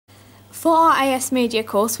For our AS Media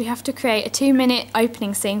course, we have to create a 2-minute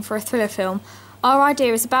opening scene for a thriller film. Our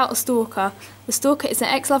idea is about a stalker. The stalker is an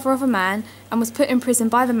ex-lover of a man and was put in prison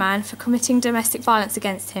by the man for committing domestic violence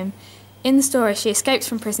against him. In the story, she escapes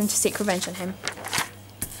from prison to seek revenge on him.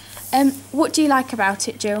 What do you like about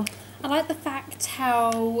it, Jill? I like the fact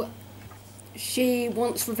how she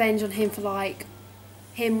wants revenge on him for, like,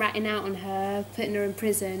 him ratting out on her, putting her in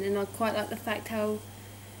prison, and I quite like the fact how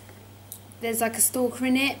there's like a stalker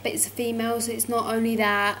in it, but it's a female, so it's not only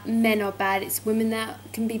that men are bad, it's women that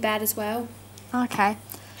can be bad as well. Okay.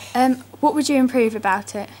 What would you improve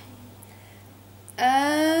about it?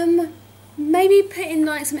 Maybe put in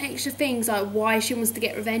like some extra things, like why she wants to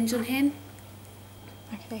get revenge on him.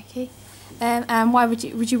 Okay. And why would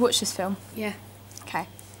you watch this film? Yeah. Okay.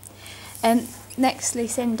 Next,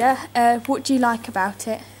 Lucinda, what do you like about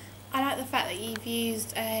it? I like the fact that you've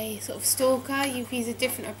used a sort of stalker, you've used a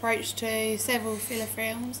different approach to several thriller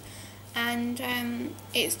films, and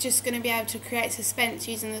it's just going to be able to create suspense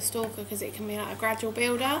using the stalker because it can be like a gradual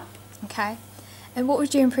build-up. Okay. And what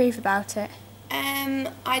would you improve about it?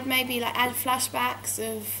 I'd maybe like add flashbacks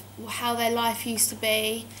of how their life used to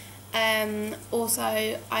be.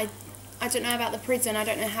 Also, I don't know about the prison, I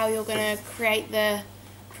don't know how you're going to create the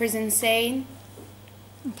prison scene.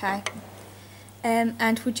 Okay.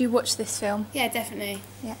 And would you watch this film? Yeah, definitely.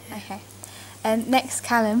 Yeah, okay. Next,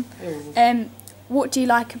 Callum. What do you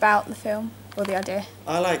like about the film or the idea?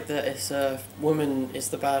 I like that it's a woman is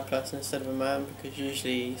the bad person instead of a man, because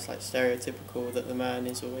usually it's like stereotypical that the man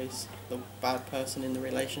is always the bad person in the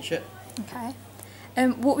relationship. Okay.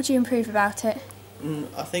 What would you improve about it?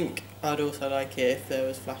 I think I'd also like it if there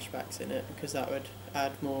was flashbacks in it, because that would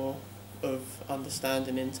add more of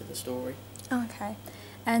understanding into the story. Okay.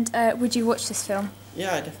 And would you watch this film?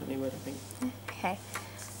 Yeah, I definitely would, I think. Okay.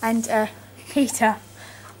 And Peter,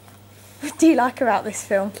 what do you like about this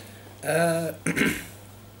film? Like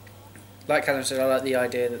Callum said, I like the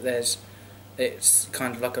idea that it's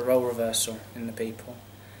kind of like a role reversal in the people.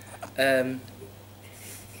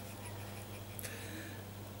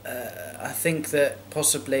 I think that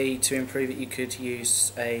possibly to improve it you could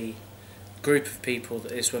use a group of people that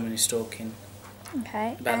this woman is stalking.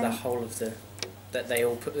 Okay. About the whole of that they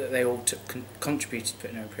all contributed to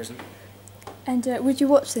putting her in prison. And would you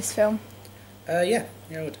watch this film? Yeah,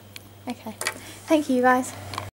 I would. Okay. Thank you, guys.